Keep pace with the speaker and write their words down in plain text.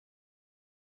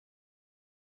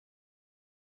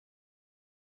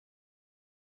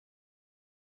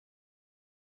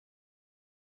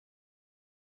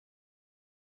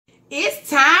It's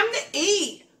time to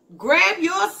eat. Grab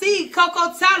your seat,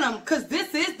 Kokotellem, because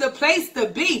this is the place to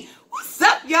be. What's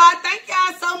up, y'all? Thank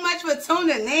y'all so much for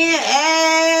tuning in.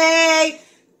 Hey,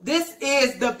 this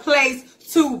is the place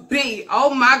to be.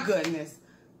 Oh, my goodness.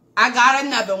 I got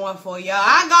another one for y'all.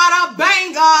 I got a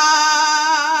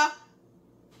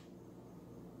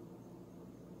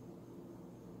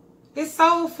banger. It's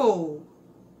soul food.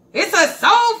 It's a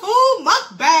soul food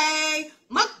mukbang.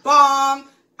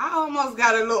 I almost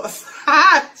got a little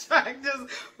sidetracked just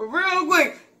real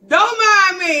quick. Don't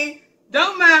mind me.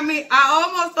 Don't mind me. I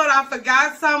almost thought I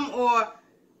forgot something or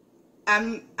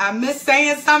I missed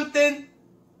saying something.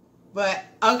 But,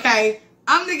 okay.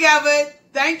 I'm together.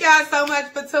 Thank y'all so much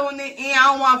for tuning in. I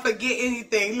don't want to forget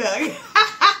anything. Look. I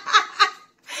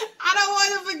don't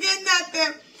want to forget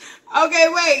nothing. Okay,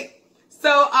 wait.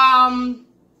 So,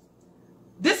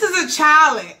 this is a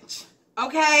challenge.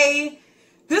 Okay?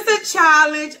 This is a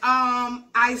challenge.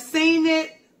 I seen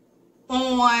it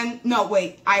on, no,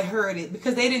 wait, I heard it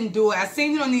because they didn't do it. I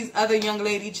seen it on these other young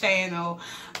lady channel,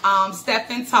 Steph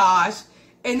and Tosh,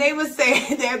 and they were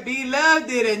saying that B-Love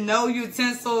did a no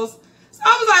utensils. So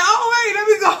I was like, oh, wait, let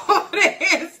me go over there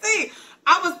and see.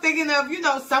 I was thinking of, you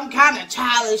know, some kind of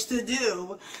challenge to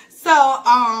do. So,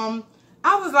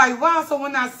 I was like, wow. So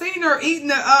when I seen her eating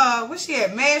the, what she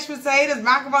had, mashed potatoes,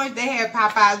 macaroni, they had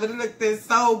Popeyes, but it looked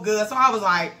so good. So I was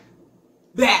like,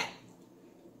 bet.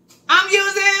 I'm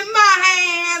using my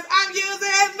hands.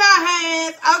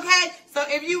 Okay. So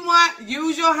if you want,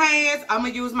 use your hands. I'm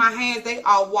going to use my hands. They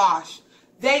are washed.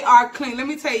 They are clean. Let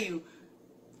me tell you.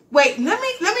 Wait, let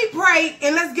me pray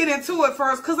and let's get into it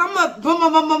first. Cause I'm a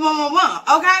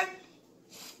okay?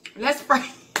 Let's pray.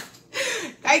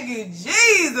 Thank you,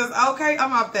 Jesus. Okay,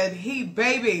 I'm off that heat,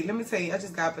 baby. Let me tell you, I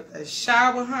just got to put the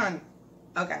shower, honey.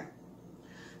 Okay.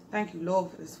 Thank you,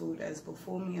 Lord, for this food that is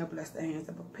before me. I bless the hands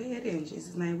that prepared it. In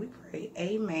Jesus' name we pray.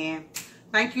 Amen.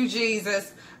 Thank you,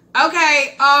 Jesus.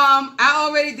 Okay, I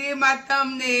already did my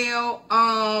thumbnail.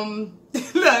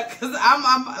 Look, cause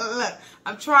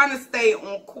I'm trying to stay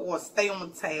on course, stay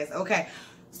on task. Okay.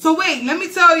 So wait, let me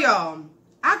tell y'all.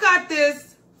 I got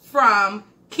this from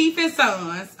Keith and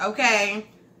Sons, okay?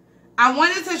 I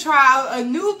wanted to try out a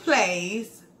new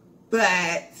place,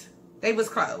 but they was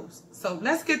closed. So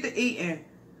let's get to eating.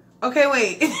 Okay,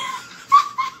 wait.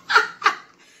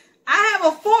 I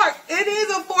have a fork. It is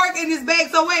a fork in this bag.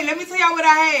 So wait, let me tell y'all what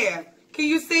I have. Can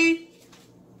you see?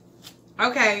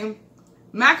 Okay.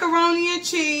 Macaroni and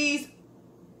cheese.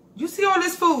 You see all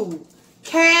this food?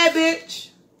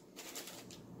 Cabbage.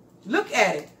 Look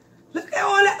at it. Look at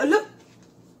all that. Look.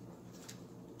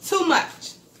 Too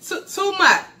much. Too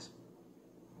much.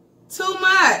 Too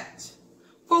much.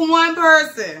 For one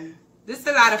person. This is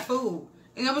a lot of food.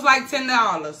 And it was like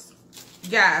 $10.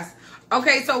 Guys.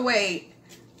 Okay, so wait.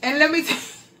 And let me tell you.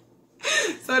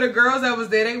 So the girls that was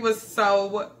there, they was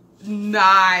so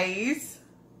nice.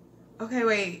 Okay,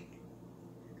 wait.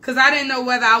 Because I didn't know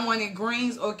whether I wanted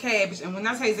greens or cabbage. And when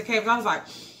I tasted cabbage, I was like,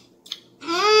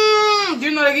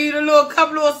 you know, they give you a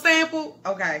couple little sample.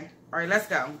 Okay. All right, let's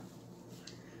go.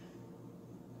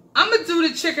 I'm going to do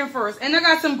the chicken first. And I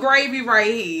got some gravy right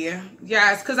here.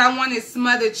 Yes, because I wanted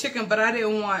smothered chicken, but I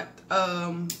didn't want,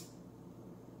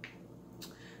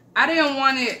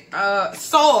 it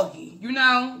soggy. You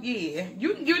know? Yeah.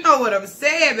 You know what I'm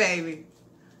saying, baby.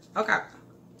 Okay.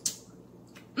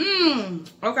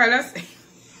 Okay, let's see.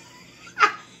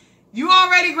 You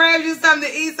already grabbed you something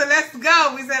to eat, so let's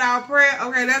go. We said our prayer.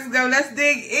 Okay, let's go. Let's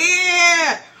dig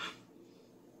in.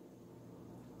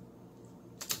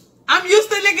 I'm used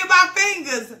to licking my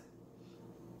fingers.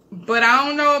 But I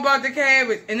don't know about the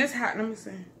cabbage. And it's hot. Let me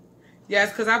see. Yes,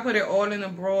 because I put it all in the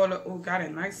broiler. Oh, got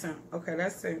it nice. Okay,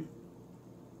 let's see.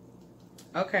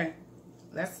 Okay,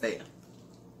 let's see.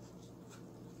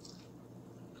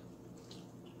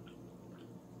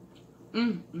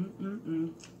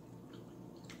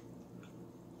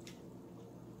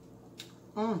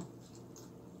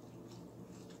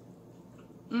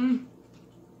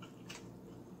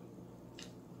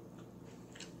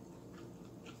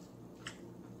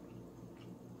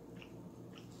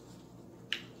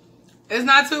 It's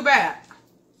not too bad.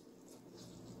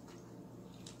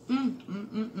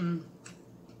 And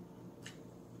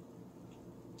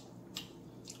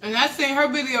I seen her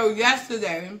video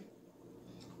yesterday.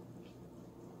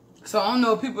 So I don't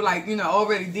know if people like, you know,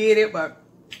 already did it, but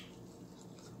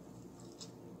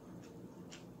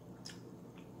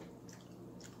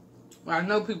well, I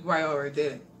know people probably already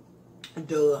did it.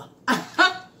 Duh.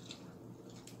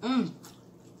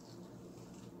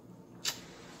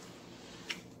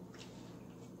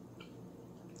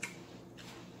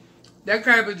 That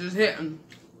cabbage is hitting.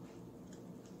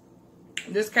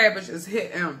 This cabbage is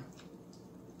hitting.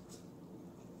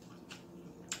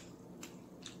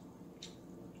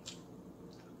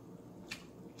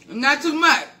 Not too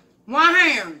much. One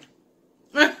hand.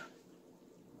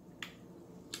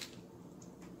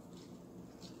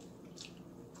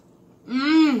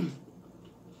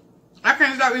 I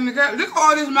can't stop eating the cabbage. Look at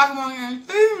all this macaroni and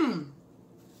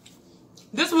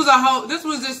This was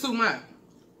just too much.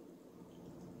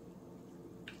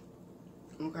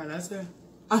 Okay, that's it.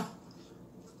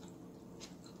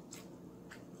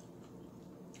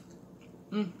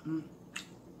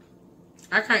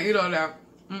 I can't eat all that.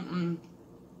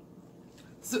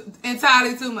 So,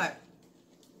 entirely too much.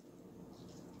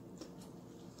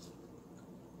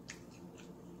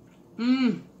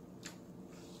 And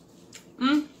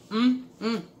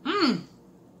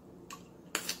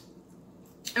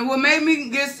what made me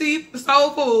get soul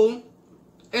food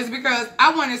is because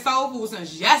I wanted soul food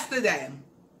since yesterday.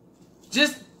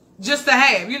 Just to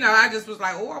have, you know, I just was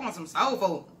like, oh, I want some soul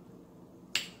food.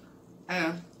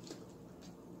 And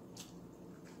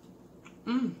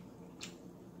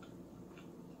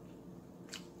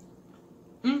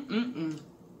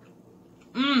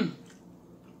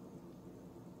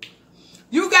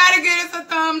you gotta get us a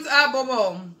thumbs up,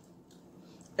 boo.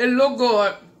 It look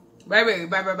good. Baby,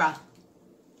 baby, baby.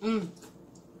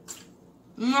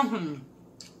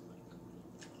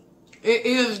 It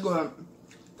is good.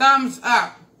 Thumbs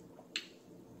up.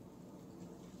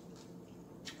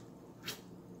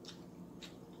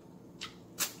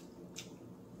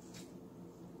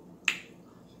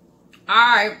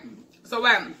 Alright. So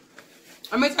wait.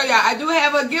 Let me tell y'all, I do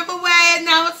have a giveaway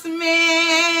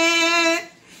announcement.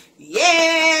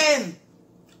 Yeah.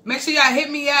 Make sure y'all hit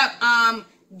me up.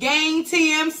 Gang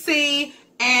TMC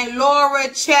and Laura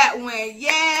Chatwin.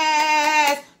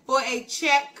 Yes. For a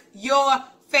Check Your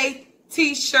Faith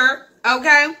t-shirt.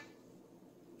 Okay.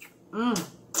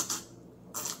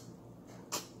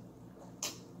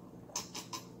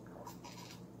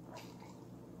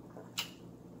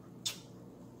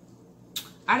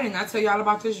 I did not tell y'all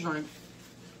about this drink.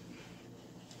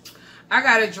 I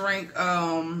got a drink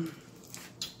the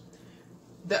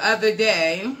other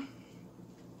day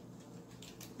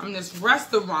from this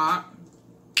restaurant.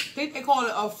 I think they call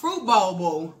it a fruit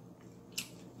bowl.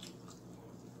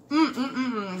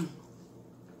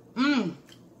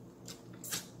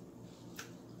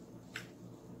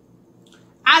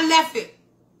 I left it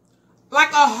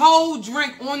like a whole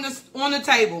drink on the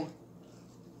table.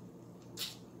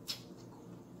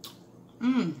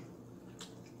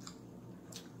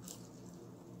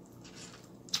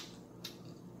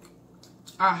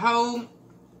 A whole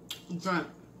drink.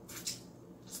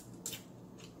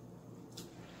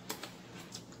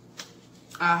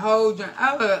 A whole drink.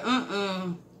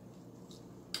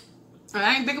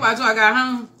 I ain't think about it till I got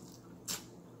home.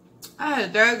 I had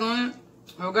a dag on it.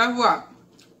 Oh, guess what?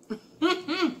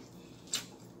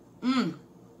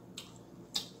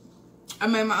 I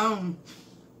made my own.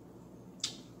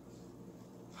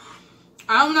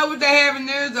 I don't know what they have in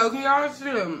there though. Can y'all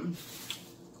see them?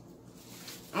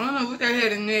 I don't know what they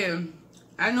had in there.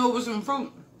 I know it was some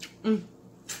fruit.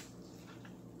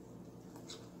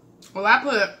 Well, I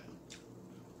put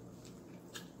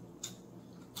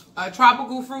a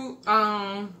tropical fruit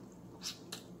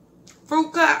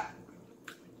cut.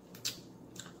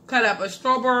 Cut up a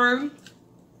strawberry.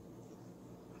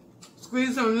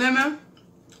 Squeeze some lemon.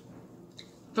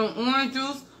 Some orange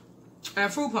juice.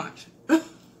 And fruit punch.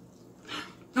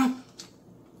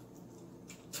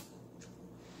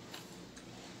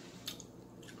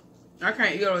 I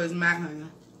can't eat all this mac, honey.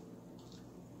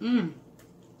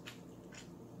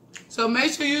 So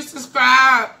make sure you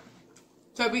subscribe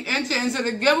to be entered into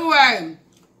the giveaway.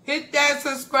 Hit that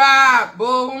subscribe,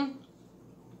 boom.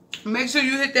 Make sure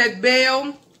you hit that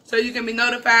bell so you can be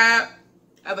notified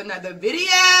of another video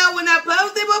when I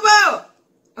post it, boo.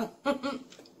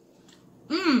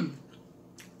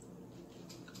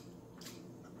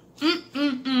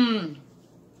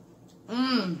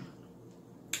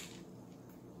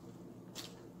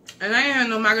 And I ain't had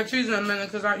no mac and cheese in a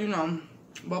minute because you know,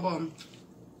 bubble.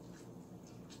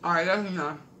 Alright, that's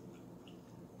enough.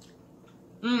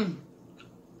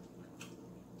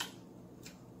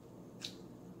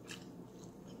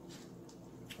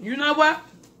 You know what?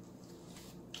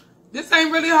 This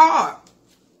ain't really hard.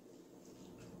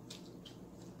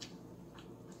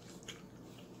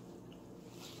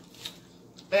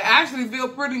 It actually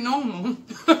feels pretty normal.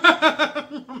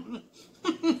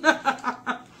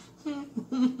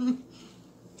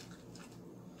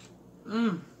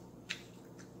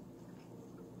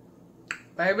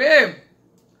 Baby,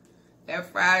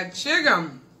 that fried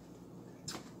chicken.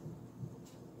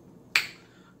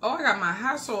 Oh, I got my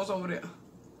hot sauce over there.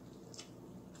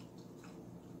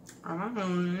 I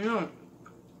don't know.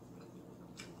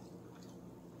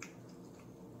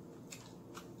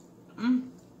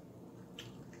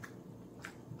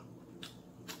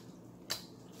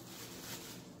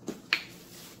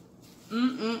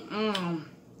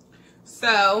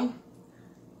 So,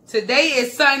 today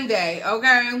is Sunday,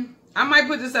 okay? I might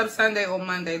put this up Sunday or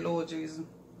Monday, Lord Jesus.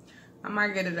 I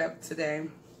might get it up today.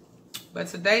 But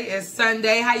today is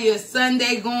Sunday. How your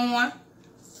Sunday going?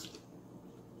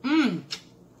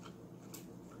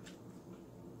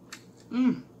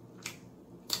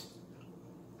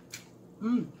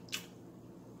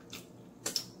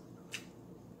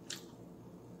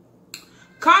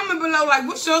 Comment below, like,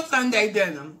 what's your Sunday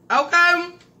dinner? Okay?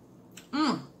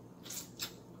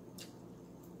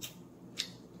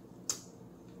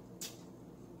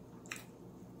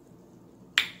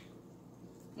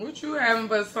 What you having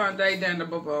for Sunday dinner,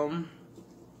 boo-boo?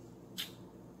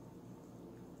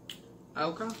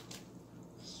 Okay.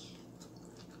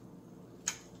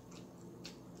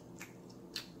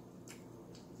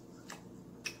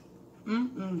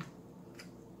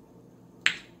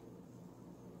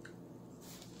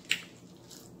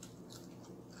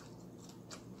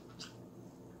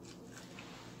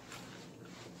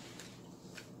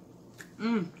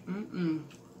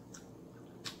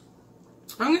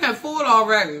 I'm getting full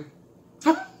already.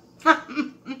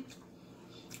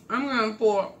 I'm getting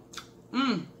full.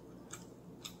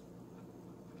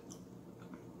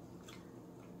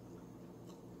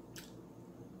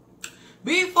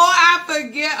 Before I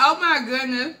forget, oh my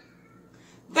goodness.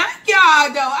 Thank y'all,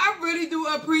 though. I really do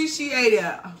appreciate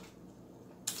it.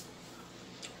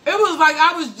 It was like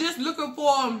I was just looking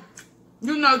for,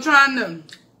 you know, trying to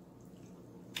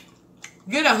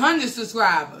get 100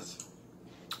 subscribers.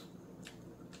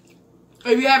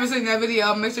 If you haven't seen that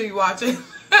video, make sure you watch it.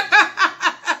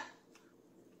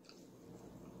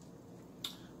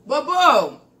 But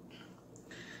boom,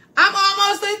 I'm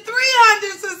almost at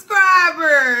 300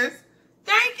 subscribers.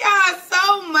 Thank y'all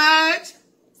so much.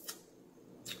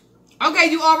 Okay,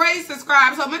 you already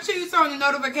subscribed, so make sure you turn on the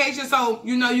notification so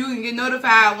you know you can get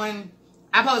notified when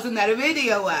I post another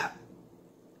video up.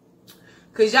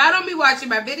 Cause y'all don't be watching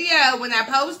my video when I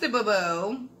post it,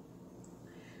 boo-boo.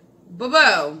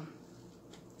 Boo-boo.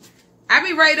 I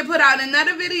be ready to put out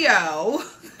another video.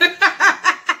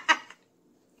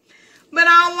 But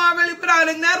I don't want to really put out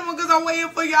another one because I'm waiting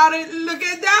for y'all to look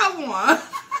at that one.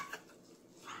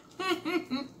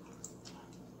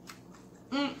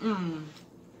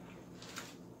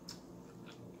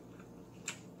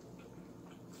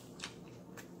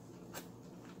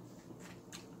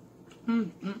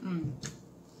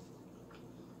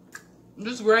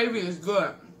 This gravy is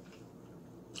good.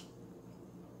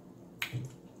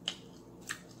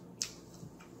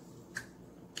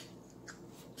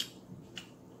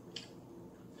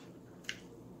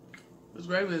 This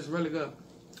gravy is really good.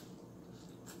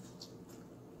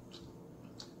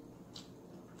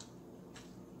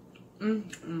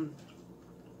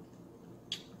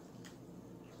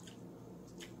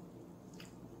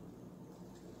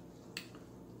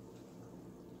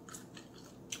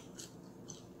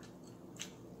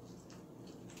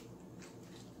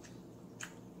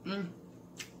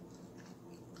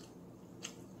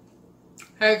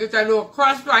 Hey, get that little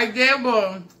crust right there,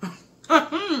 boy.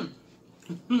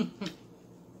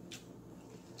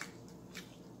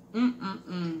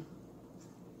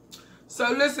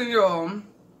 So listen, y'all.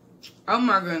 Oh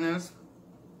my goodness.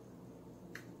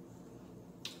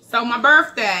 So my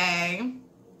birthday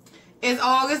is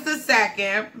August the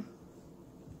 2nd.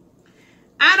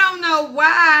 I don't know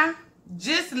why.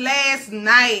 Just last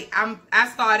night, I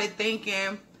started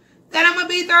thinking that I'm gonna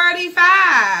be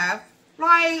 35.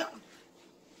 Like,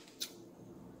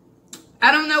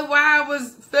 I don't know why I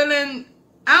was feeling.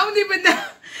 I don't even know.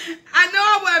 I know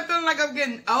I wasn't feeling like I'm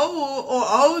getting old or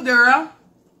older.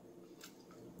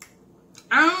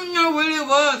 I don't know what it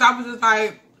was. I was just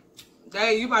like,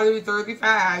 hey, you about to be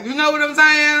 35. You know what I'm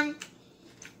saying?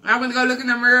 I went to go look in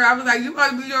the mirror. I was like, you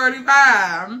about to be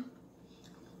 35.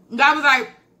 And I was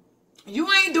like,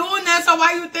 you ain't doing that, so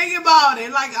why you think about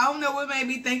it? Like, I don't know what made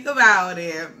me think about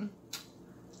it.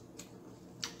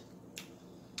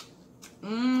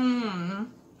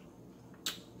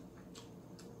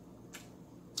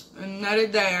 Another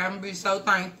day, I'm gonna be so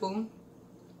thankful.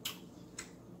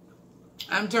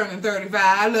 I'm turning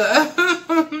 35, look.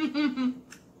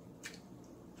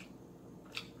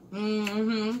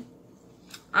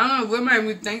 I don't know what made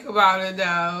me think about it,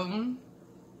 though.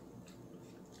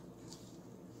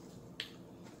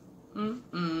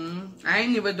 I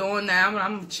ain't even doing that. I'm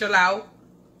gonna chill out.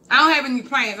 I don't have any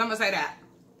plans. I'm gonna say that.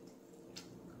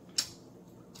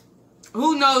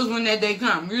 who knows when that day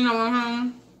comes? You know what I'm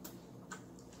saying?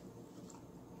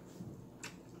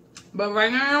 But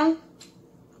right now,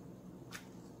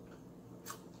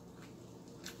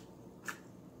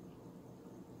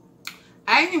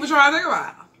 I ain't even trying to think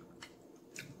about it.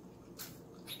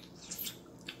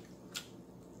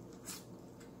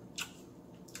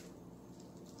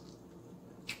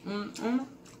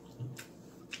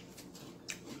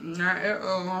 Not at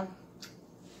all.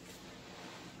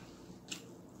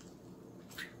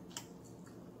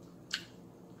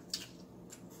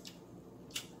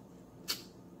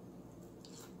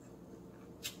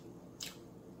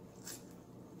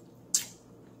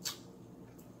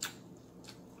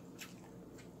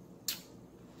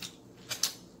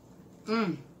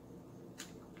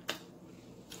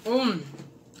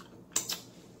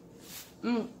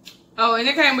 Oh, and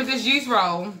it came with this yeast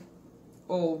roll.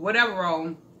 Or whatever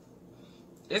roll.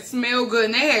 It smelled good.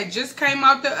 And they had just came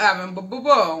out the oven.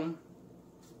 Boom.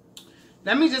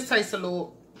 Let me just taste a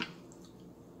little.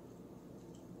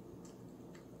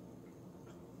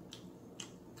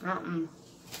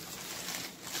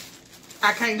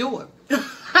 I can't do it.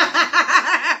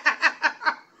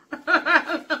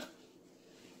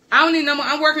 I don't need no more.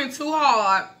 I'm working too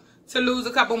hard to lose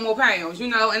a couple more pounds, you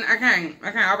know, and I can't.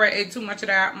 I already ate too much of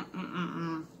that.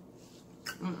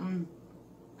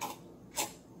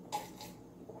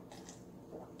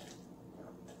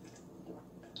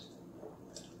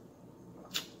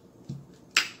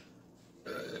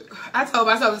 I told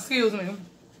myself, excuse me.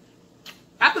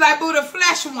 I feel like boo the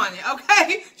flesh want it,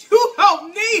 okay? You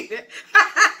don't need it.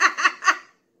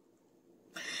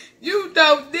 You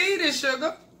don't need it,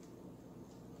 sugar.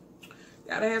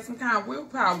 Gotta have some kind of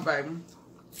willpower, baby.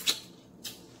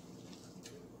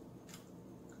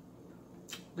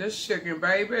 This chicken,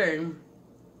 baby.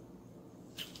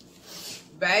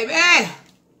 Baby.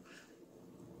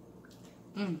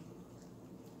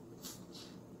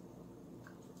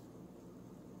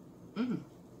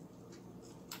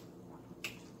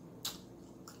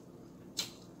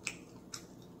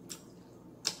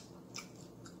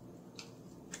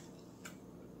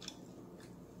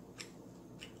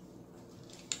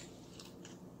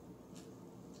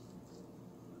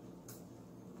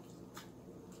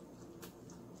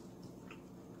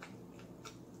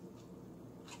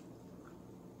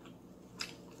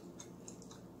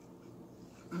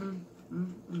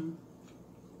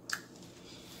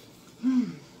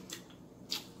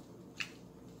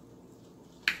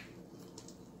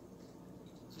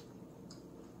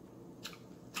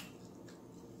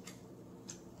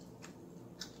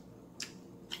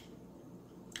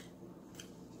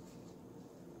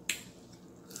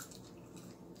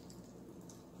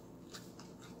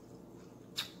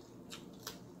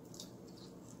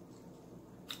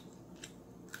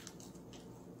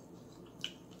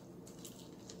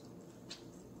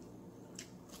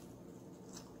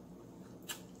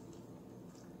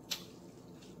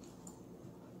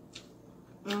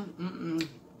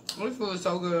 This food is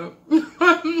so good.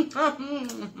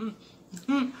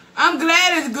 I'm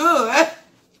glad it's good.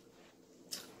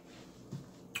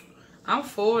 I'm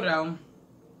full though.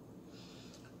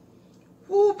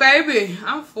 Ooh, baby,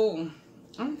 I'm full.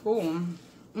 I'm full.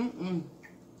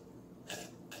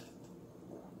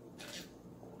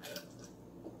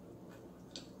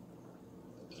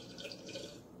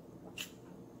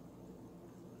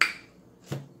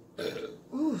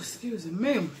 Ooh, excuse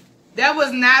me. That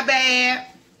was not bad.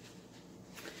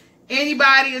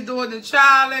 Anybody is doing the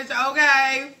challenge,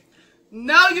 okay?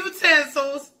 No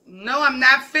utensils. No, I'm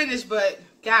not finished, but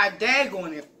god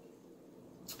daggone it.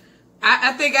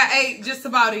 I think I ate just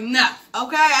about enough,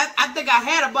 okay? I think I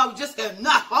had about just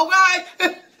enough, okay?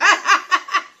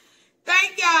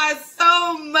 Thank y'all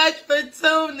so much for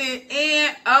tuning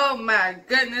in. Oh my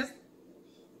goodness.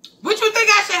 What you think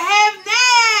I should have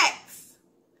next?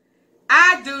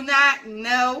 I do not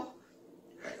know.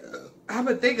 I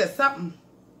would think of something.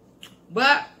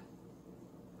 But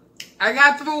I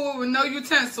got through with no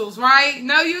utensils, right?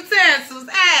 No utensils.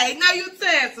 Hey, no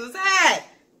utensils. Hey.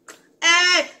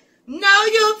 Hey. No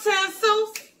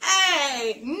utensils.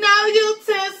 Hey. No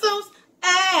utensils.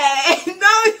 Hey.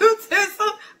 No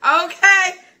utensils.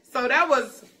 Okay. So that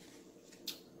was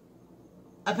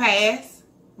a pass,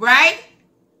 right?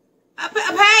 A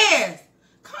pass.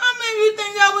 Comment if you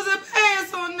think that was a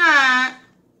pass or not.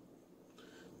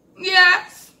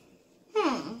 Yes.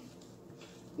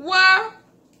 Well,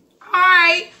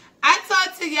 alright. I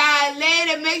talk to y'all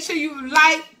later. Make sure you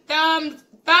like, thumbs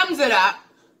it up.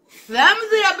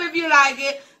 Thumbs it up if you like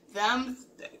it.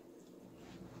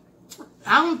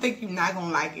 I don't think you're not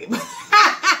gonna like it.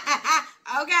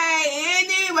 Okay,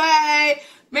 anyway.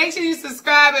 Make sure you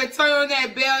subscribe and turn on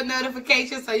that bell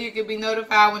notification so you can be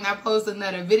notified when I post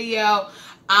another video.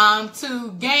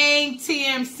 To Gang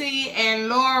TMC and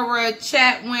Laura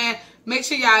Chatwin, make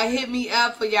sure y'all hit me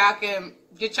up for y'all can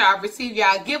get y'all receive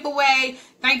y'all giveaway.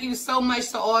 Thank you so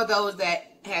much to all those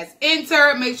that has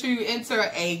entered. Make sure you enter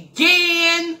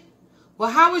again.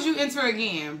 Well, how would you enter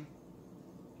again?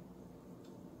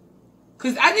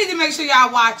 Because I need to make sure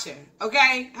y'all watching,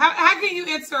 okay? How can you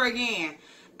enter again?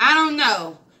 I don't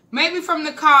know. Maybe from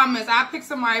the comments. I'll pick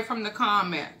somebody from the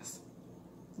comments.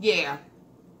 Yeah.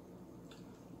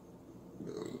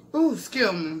 Ooh,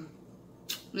 excuse me.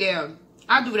 Yeah,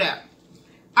 I'll do that.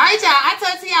 All right, y'all. I'll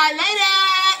talk to y'all later.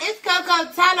 It's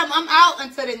Kokotellem. I'm out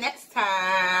until the next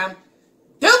time.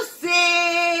 Deuces.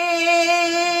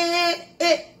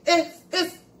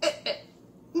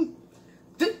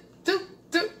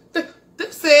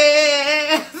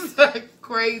 Deuces.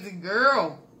 Crazy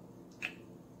girl.